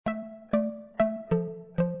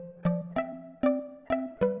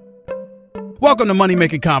Welcome to Money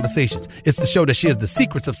Making Conversations. It's the show that shares the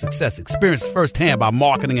secrets of success, experienced firsthand by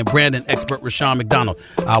marketing and branding expert Rushion McDonald.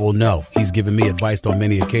 I will know he's given me advice on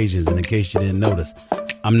many occasions, and in case you didn't notice,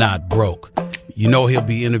 I'm not broke. You know he'll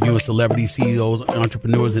be interviewing celebrity CEOs,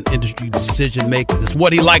 entrepreneurs, and industry decision makers. It's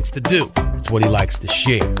what he likes to do. It's what he likes to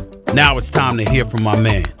share. Now it's time to hear from my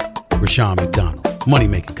man, Rushion McDonald. Money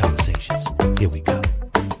Making Conversations. Here we go.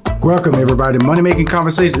 Welcome, everybody. Money Making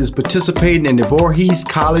Conversations is participating in the Voorhees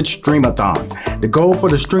College Stream-a-Thon. The goal for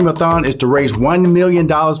the Stream-a-Thon is to raise $1 million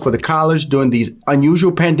for the college during these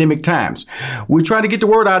unusual pandemic times. We're trying to get the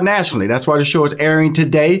word out nationally. That's why the show is airing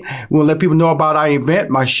today. We'll let people know about our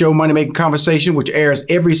event, my show, Money Making Conversation, which airs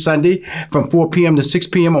every Sunday from 4 p.m. to 6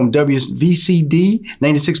 p.m. on WVCD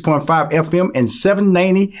 96.5 FM and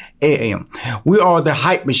 790 AM. We are the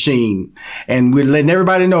hype machine, and we're letting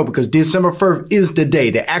everybody know because December 1st is the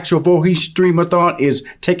day. The actual Voorhees Stream-a-Thon is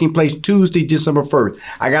taking place Tuesday, December 1st.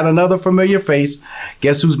 I got another familiar face.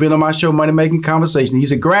 Guess who's been on my show, Money Making Conversation?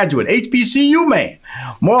 He's a graduate, HBCU man,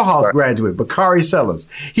 Morehouse graduate, Bakari Sellers.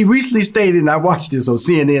 He recently stated, and I watched this on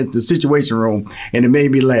CNN, The Situation Room, and it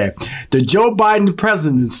made me laugh. The Joe Biden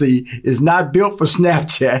presidency is not built for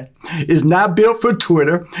Snapchat. It's not built for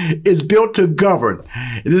Twitter. It's built to govern.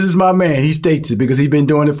 This is my man. He states it because he's been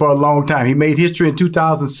doing it for a long time. He made history in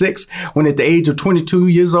 2006 when at the age of 22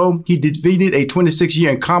 years old, he defeated a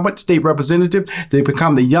 26-year incumbent state representative to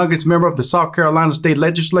become the youngest member of the South Carolina state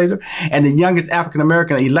legislature and the youngest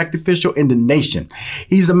African-American elected official in the nation.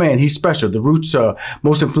 He's a man. He's special. The roots are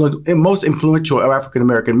most influential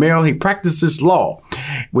African-American male. He practices law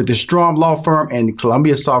with the Strom Law Firm in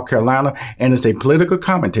Columbia, South Carolina, and is a political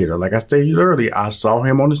commentator. Like I stated earlier, I saw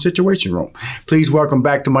him on The Situation Room. Please welcome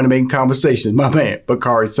back to Money Making Conversations, my man,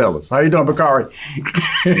 Bakari Sellers. How you doing, Bakari?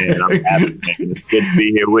 Man, I'm happy. It's good to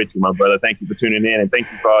be here with you, my brother. Thank you for tuning in, and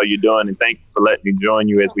thank you for all you're doing, and thank you for letting me join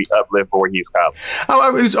you as we uplift Voorhees College.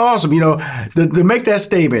 Oh, it's awesome. You know, to make that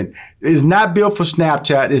statement, it's not built for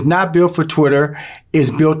Snapchat. It's not built for Twitter. It's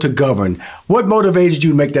built to govern. What motivated you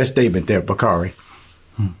to make that statement there, Bakari?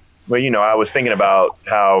 Well, you know, I was thinking about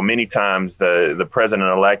how many times the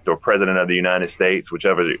president-elect or president of the United States,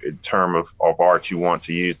 whichever term of art you want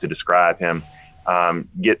to use to describe him,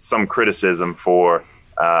 gets some criticism for,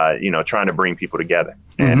 trying to bring people together.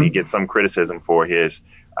 And he gets some criticism for his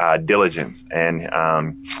diligence and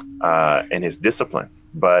his discipline.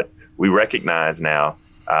 But we recognize now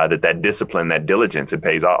that discipline, that diligence, it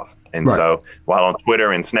pays off. And so while on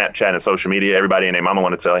Twitter and Snapchat and social media, everybody and their mama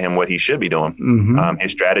want to tell him what he should be doing,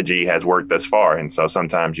 his strategy has worked thus far. And so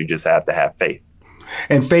sometimes you just have to have faith.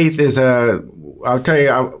 And faith is, I'll tell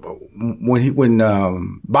you, when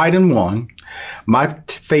Biden won, my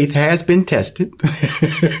faith has been tested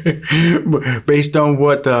based on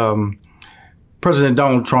what President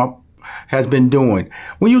Donald Trump has been doing.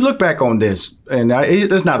 When you look back on this, and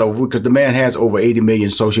it's not over because the man has over 80 million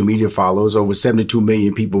social media followers, over 72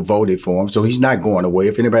 million people voted for him. So he's not going away.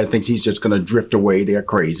 If anybody thinks he's just going to drift away, they're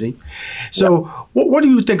crazy. So what do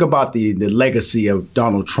you think about the legacy of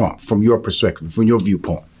Donald Trump from your perspective, from your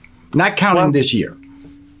viewpoint? Not counting this year.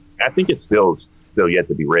 I think it's still yet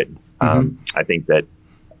to be written. I think that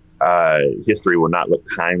history will not look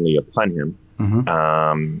kindly upon him.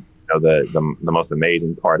 The most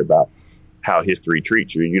amazing part about how history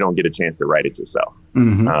treats you, you don't get a chance to write it yourself.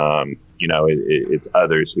 It's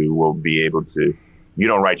others who will be able to. You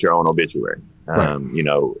don't write your own obituary. In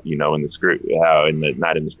the script,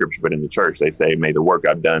 not in the scripture, but in the church, they say, "May the work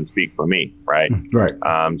I've done speak for me." Right.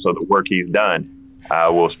 So the work he's done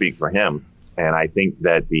will speak for him, and I think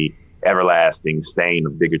that the everlasting stain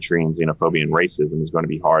of bigotry and xenophobia and racism is going to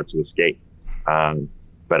be hard to escape.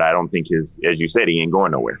 But I don't think as you said, he ain't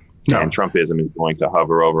going nowhere. No. And Trumpism is going to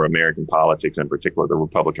hover over American politics, in particular the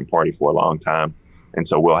Republican Party, for a long time. And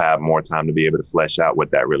so we'll have more time to be able to flesh out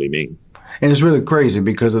what that really means. And it's really crazy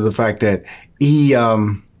because of the fact that he,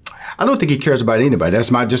 I don't think he cares about anybody.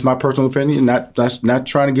 That's just my personal opinion. Not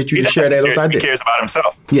trying to get you to share those ideas. He cares about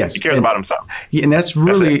himself. Yes, he cares about himself. Yeah, and that's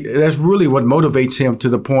really what motivates him to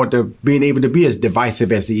the point of being able to be as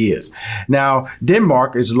divisive as he is. Now,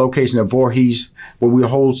 Denmark is the location of Voorhees, where we're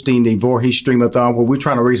hosting the Voorhees Stream-a-Thon, where we're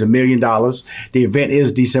trying to raise $1 million. The event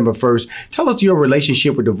is December 1st. Tell us your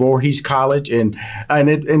relationship with the Voorhees College and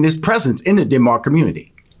its presence in the Denmark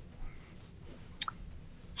community.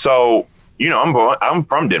 So, I'm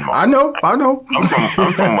from Denmark. I know. I'm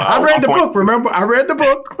from I read the book, remember? I read the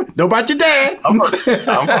book. Know about your dad. I'm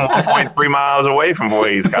from 1.3 miles away from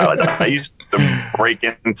Voorhees College. I used to break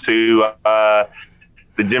into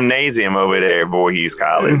the gymnasium over there at Voorhees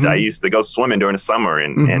College. I used to go swimming during the summer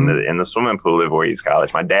in the swimming pool at Voorhees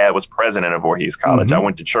College. My dad was president of Voorhees College. I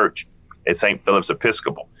went to church at St. Philip's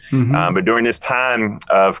Episcopal. But during this time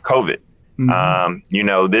of COVID,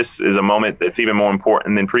 this is a moment that's even more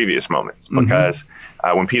important than previous moments, because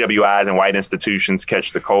when PWIs and white institutions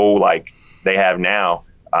catch the cold like they have now,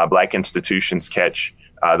 Black institutions catch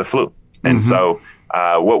the flu. And so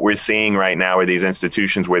what we're seeing right now are these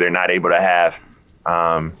institutions where they're not able to have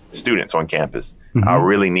students on campus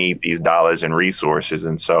really need these dollars and resources.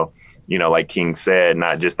 And so, like King said,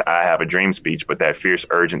 not just the I have a dream speech, but that fierce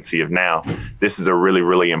urgency of now. This is a really,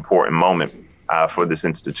 really important moment for this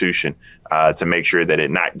institution to make sure that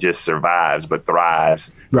it not just survives, but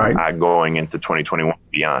thrives going into 2021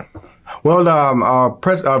 and beyond. Well,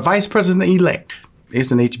 Vice President-elect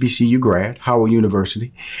is an HBCU grad, Howard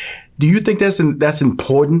University. Do you think that's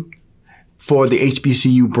important for the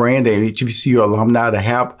HBCU brand, the HBCU alumni, to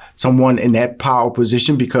have someone in that power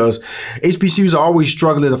position? Because HBCUs are always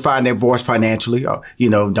struggling to find their voice financially.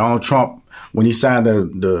 Donald Trump, when he signed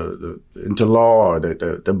into law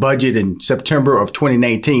the budget in September of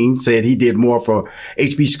 2019, said he did more for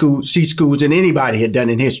HBCU schools than anybody had done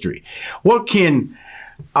in history. What can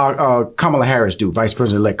Kamala Harris do, Vice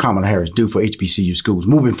President-elect Kamala Harris, do for HBCU schools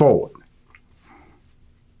moving forward?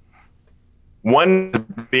 One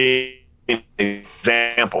big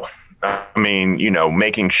example,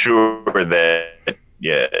 making sure that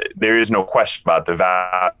there is no question about the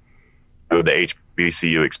value of the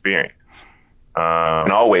HBCU experience.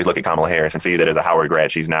 And always look at Kamala Harris and see that as a Howard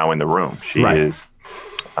grad, she's now in the room. She is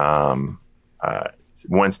one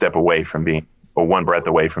step away from being, or one breath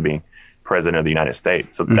away from being president of the United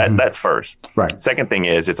States. So that's first. Right. Second thing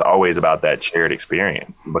is, it's always about that shared experience,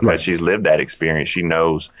 because she's lived that experience. She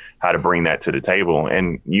knows how to bring that to the table.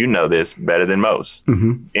 And you know this better than most.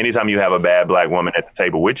 Anytime you have a bad Black woman at the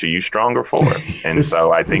table with you, you're stronger for her. And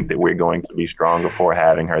so I think that we're going to be stronger for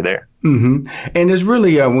having her there. And it's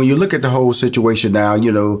really, when you look at the whole situation now,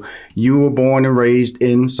 you were born and raised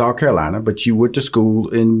in South Carolina, but you went to school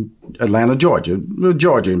in Atlanta, Georgia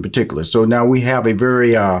in particular. So now we have a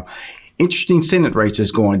very interesting Senate race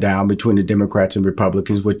that's going down between the Democrats and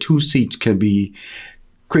Republicans, where 2 seats can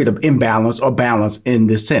create an imbalance or balance in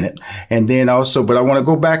the Senate. And then also, but I want to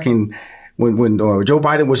go back and when Joe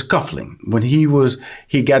Biden was scuffling, when he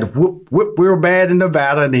got whipped real bad in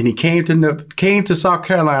Nevada, and then he came to South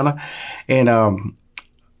Carolina, and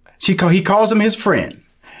he calls him his friend,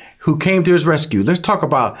 who came to his rescue. Let's talk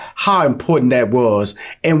about how important that was,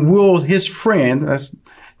 and will his friend, that's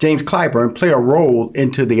James Clyburn, play a role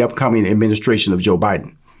into the upcoming administration of Joe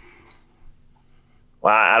Biden?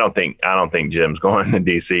 Well, I don't think Jim's going to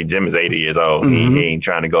D.C. Jim is 80 years old. He ain't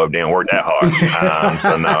trying to go up there and work that hard.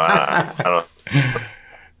 So no, I don't.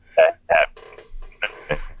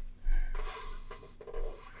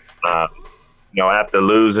 After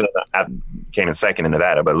losing, I came in second in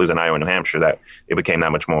Nevada, but losing Iowa and New Hampshire, that it became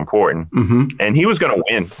that much more important. And he was going to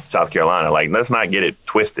win South Carolina. Like, let's not get it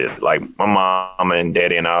twisted. Like, my mama and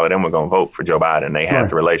daddy and all of them were going to vote for Joe Biden. They had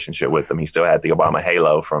the relationship with him. He still had the Obama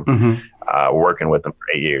halo from working with them for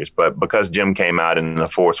 8 years. But because Jim came out in the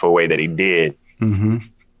forceful way that he did,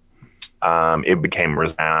 it became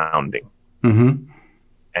resounding. And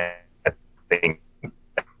I think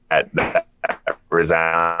that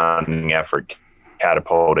resounding effort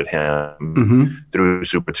catapulted him through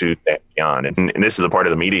Super Tuesday and beyond. And this is a part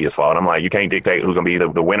of the media's fault. I'm like, you can't dictate who's going to be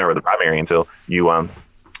the winner of the primary until you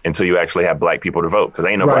actually have Black people to vote, because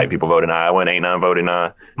ain't no Black people vote in Iowa and ain't none vote in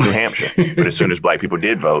New Hampshire. But as soon as Black people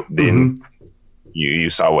did vote, then you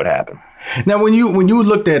saw what happened. Now, when you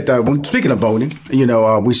looked at, speaking of voting,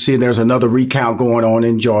 we see there's another recount going on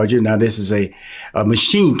in Georgia. Now, this is a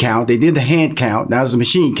machine count. They did the hand count. Now it's a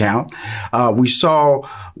machine count. We saw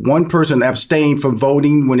one person abstain from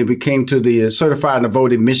voting when it came to the certified to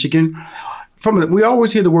vote in Michigan. We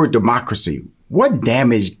always hear the word democracy. What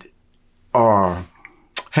damage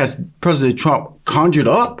has President Trump conjured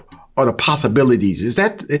up, or the possibilities?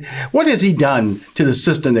 What has he done to the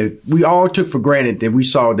system that we all took for granted, that we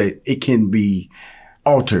saw that it can be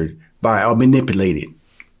altered by or manipulated?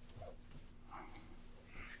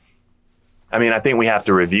 I mean, I think we have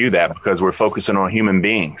to review that, because we're focusing on human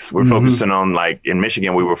beings. We're focusing on, like in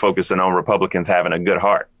Michigan, we were focusing on Republicans having a good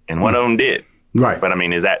heart, and one of them did. Right. But I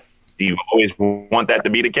mean, do you always want that to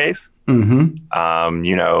be the case?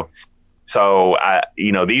 So,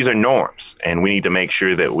 these are norms, and we need to make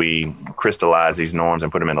sure that we crystallize these norms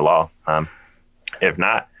and put them into law. If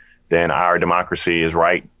not, then our democracy is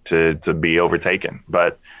right to be overtaken.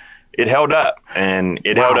 But it held up, and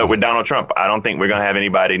it held up with Donald Trump. I don't think we're going to have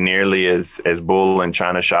anybody nearly as bull and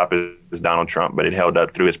China shop as Donald Trump, but it held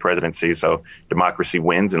up through his presidency. So democracy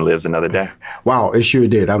wins and lives another day. Wow, it sure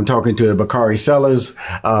did. I'm talking to Bakari Sellers.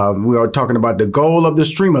 We are talking about the goal of the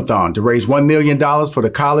Stream-a-Thon to raise $1 million for the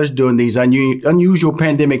college during these unusual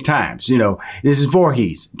pandemic times. You know, this is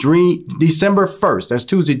Voorhees. December 1st. That's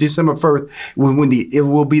Tuesday, December 1st, when it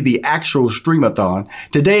will be the actual Stream-a-Thon.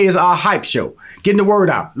 Today is our hype show. Getting the word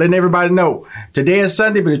out, letting everybody know. Today is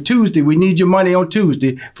Sunday, but Tuesday, we need your money on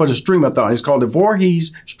Tuesday for the Stream-a-Thon. It's called the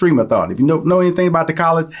Voorhees Stream-a-Thon. If you know anything about the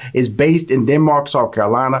college, it's based in Denmark, South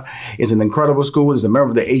Carolina. It's an incredible school. It's a member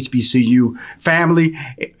of the HBCU family,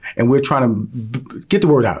 and we're trying to get the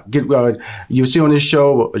word out. You'll see on this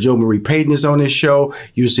show, Joe Marie Payton is on this show.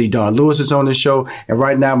 You'll see Don Lewis is on this show. And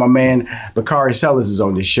right now, my man, Bakari Sellers is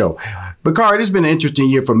on this show. Bakari, this has been an interesting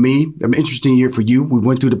year for me, an interesting year for you. We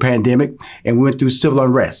went through the pandemic, and we went through civil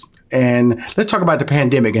unrest. And let's talk about the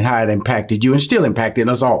pandemic and how it impacted you and still impacting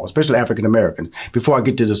us all, especially African Americans, before I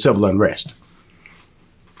get to the civil unrest.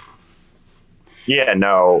 Yeah,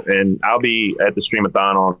 no. And I'll be at the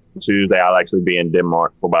Stream-a-Thon on Tuesday. I'll actually be in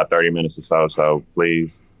Denmark for about 30 minutes or so. So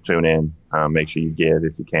please tune in. Make sure you give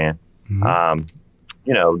if you can. Mm-hmm.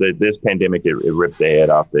 You know, this pandemic, it ripped the head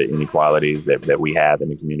off the inequalities that we have in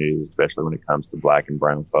the communities, especially when it comes to Black and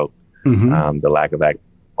brown folk. Mm-hmm. The lack of access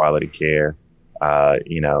to quality care.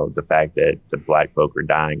 You know, the fact that the Black folk are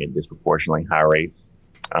dying at disproportionately high rates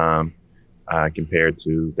compared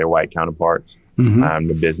to their white counterparts.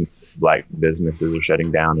 Mm-hmm. Black businesses are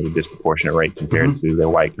shutting down at a disproportionate rate compared mm-hmm. to their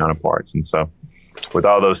white counterparts. And so with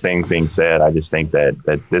all those things being said, I just think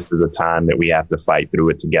that this is a time that we have to fight through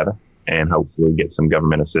it together and hopefully get some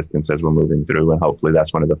government assistance as we're moving through. And hopefully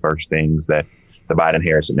that's one of the first things that the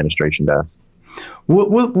Biden-Harris administration does.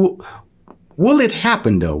 Will it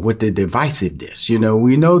happen, though, with the divisiveness? You know,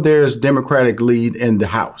 we know there's Democratic lead in the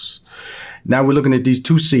House. Now we're looking at these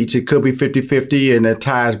two seats. It could be 50-50, and the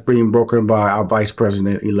tie is being broken by our Vice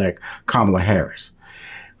President-elect, Kamala Harris.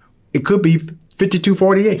 It could be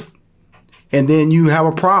 52-48. And then you have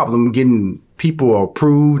a problem getting people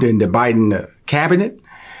approved in the Biden cabinet.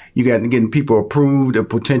 You got getting people approved, a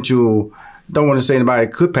potential, don't want to say anybody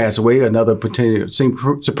could pass away, another potential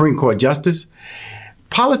Supreme Court justice.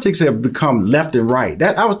 Politics have become left and right.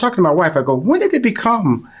 I was talking to my wife. I go, when did it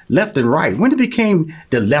become left and right? When it became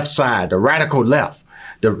the left side, the radical left,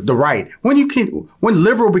 the right? When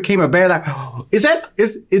liberal became a bad idea?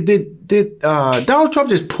 Did Donald Trump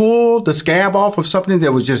just pull the scab off of something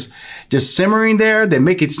that was just simmering there that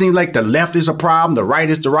make it seem like the left is a problem, the right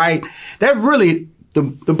is the right? That really the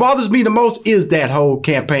bothers me the most is that whole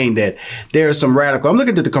campaign that there's some radical. I'm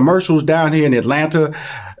looking at the commercials down here in Atlanta.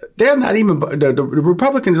 They're not even, the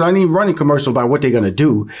Republicans aren't even running commercials about what they're going to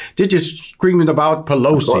do. They're just screaming about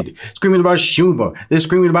Pelosi, screaming about Schumer. They're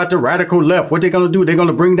screaming about the radical left. What they're going to do, they're going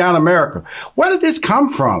to bring down America. Where did this come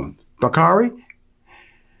from, Bakari?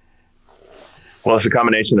 Well, it's a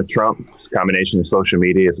combination of Trump. It's a combination of social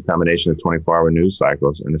media. It's a combination of 24-hour news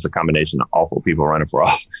cycles. And it's a combination of awful people running for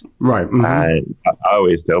office. Right. Mm-hmm. I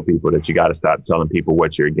always tell people that you got to stop telling people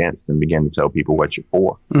what you're against and begin to tell people what you're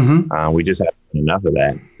for. Mm-hmm. We just have enough of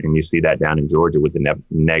that. And you see that down in Georgia with the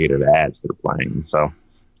negative ads that are playing. And so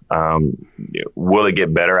will it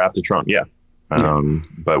get better after Trump? Yeah.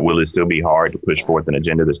 But will it still be hard to push forth an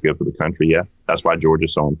agenda that's good for the country? Yeah. That's why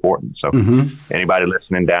Georgia's so important. So anybody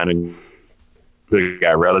listening down in who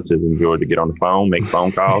got relatives in Georgia, get on the phone, make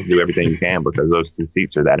phone calls, do everything you can because those two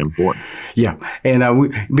seats are that important. Yeah,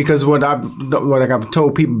 and because what I've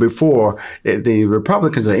told people before, the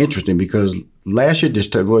Republicans are interesting because last year,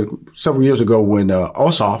 several years ago, when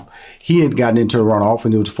Ossoff, he had gotten into the runoff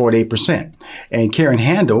and it was 48%. And Karen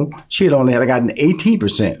Handel, she had only gotten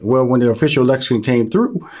 18%. Well, when the official election came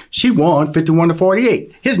through, she won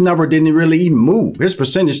 51-48. His number didn't really even move. His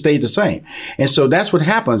percentage stayed the same. And so that's what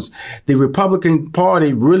happens. The Republican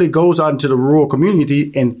Party really goes out into the rural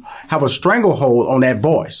community and have a stranglehold on that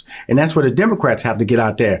voice. And that's where the Democrats have to get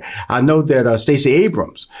out there. I know that Stacey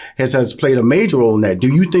Abrams has played a major role in that. Do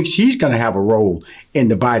you think she's going to have a role in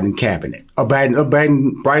the Biden cabinet, a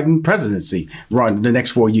Biden presidency run the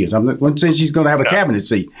next 4 years? I'm not saying she's going to have a cabinet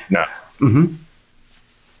seat. No. Mm-hmm.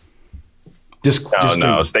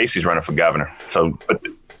 No. Stacey's running for governor. So,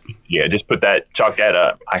 chalk that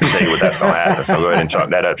up. I can tell you what that's going to happen. So go ahead and chalk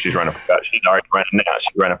that up. She's running for. She's already running now.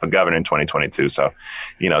 She's running for governor in 2022. So,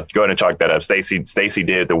 go ahead and chalk that up. Stacey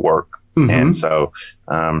did the work, and so.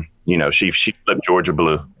 She flipped Georgia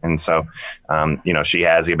blue. And so, she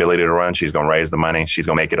has the ability to run. She's going to raise the money. She's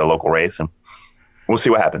going to make it a local race. And we'll see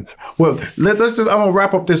what happens. Well, I'm going to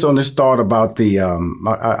wrap up this on this thought about the,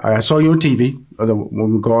 I saw you on TV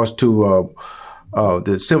in regards to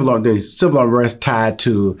the civil unrest tied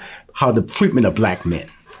to how the treatment of black men.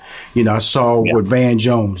 You know, I saw what Van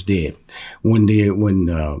Jones did when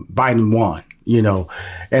Biden won. You know,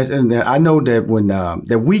 and I know that when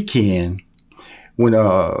that weekend when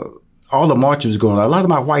all the marches was going on, a lot of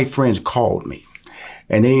my white friends called me,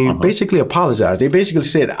 and they basically apologized. They basically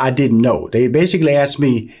said I didn't know. They basically asked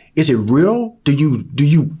me, "Is it real? Do you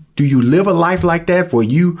live a life like that where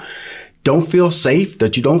you don't feel safe,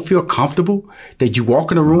 that you don't feel comfortable, that you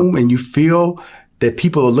walk in a room and you feel that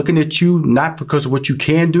people are looking at you not because of what you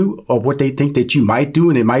can do or what they think that you might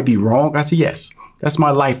do and it might be wrong?" I said, yes, that's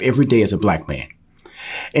my life every day as a black man.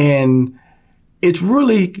 And it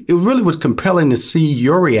really was compelling to see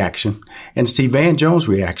your reaction and see Van Jones'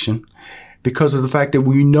 reaction because of the fact that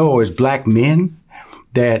we know as black men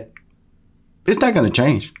that it's not going to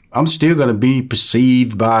change. I'm still going to be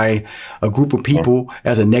perceived by a group of people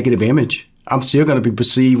as a negative image. I'm still going to be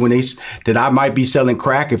perceived that I might be selling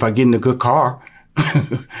crack if I get in a good car.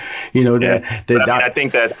 You know, I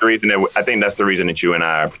think that's the reason that you and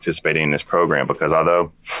I are participating in this program, because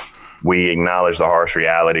although we acknowledge the harsh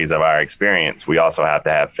realities of our experience, we also have to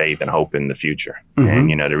have faith and hope in the future. And,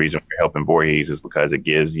 you know, the reason we're helping Voorhees is because it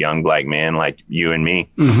gives young black men like you and me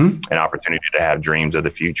an opportunity to have dreams of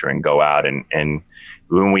the future and go out and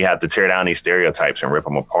when we have to tear down these stereotypes and rip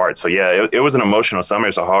them apart. So, yeah, it was an emotional summer.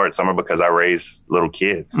 It's a hard summer because I raised little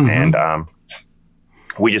kids. And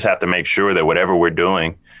we just have to make sure that whatever we're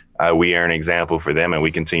doing, we are an example for them and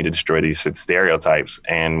we continue to destroy these stereotypes.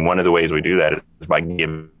 And one of the ways we do that is by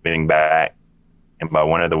giving back. And by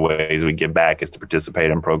one of the ways we give back is to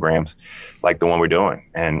participate in programs like the one we're doing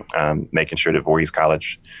and making sure that Voorhees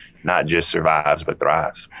College not just survives, but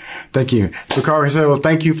thrives. Thank you. Bakari Sellers,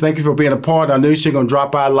 thank you for being a part. I know you're going to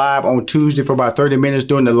drop by live on Tuesday for about 30 minutes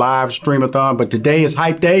during the live stream-a-thon, but today is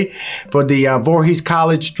hype day for the Voorhees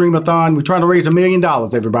College Stream-a-Thon. We're trying to raise $1 million,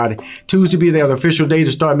 everybody. Tuesday be the official day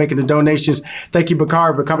to start making the donations. Thank you,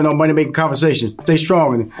 Bakari, for coming on Money Making Conversations. Stay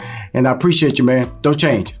strong, and I appreciate you, man. Don't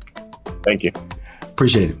change. Thank you.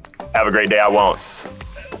 Appreciate it. Have a great day. I won't.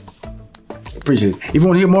 Appreciate it. If you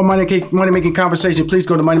want to hear more money making conversation, please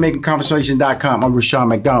go to moneymakingconversation.com. I'm Rushion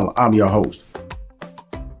McDonald. I'm your host.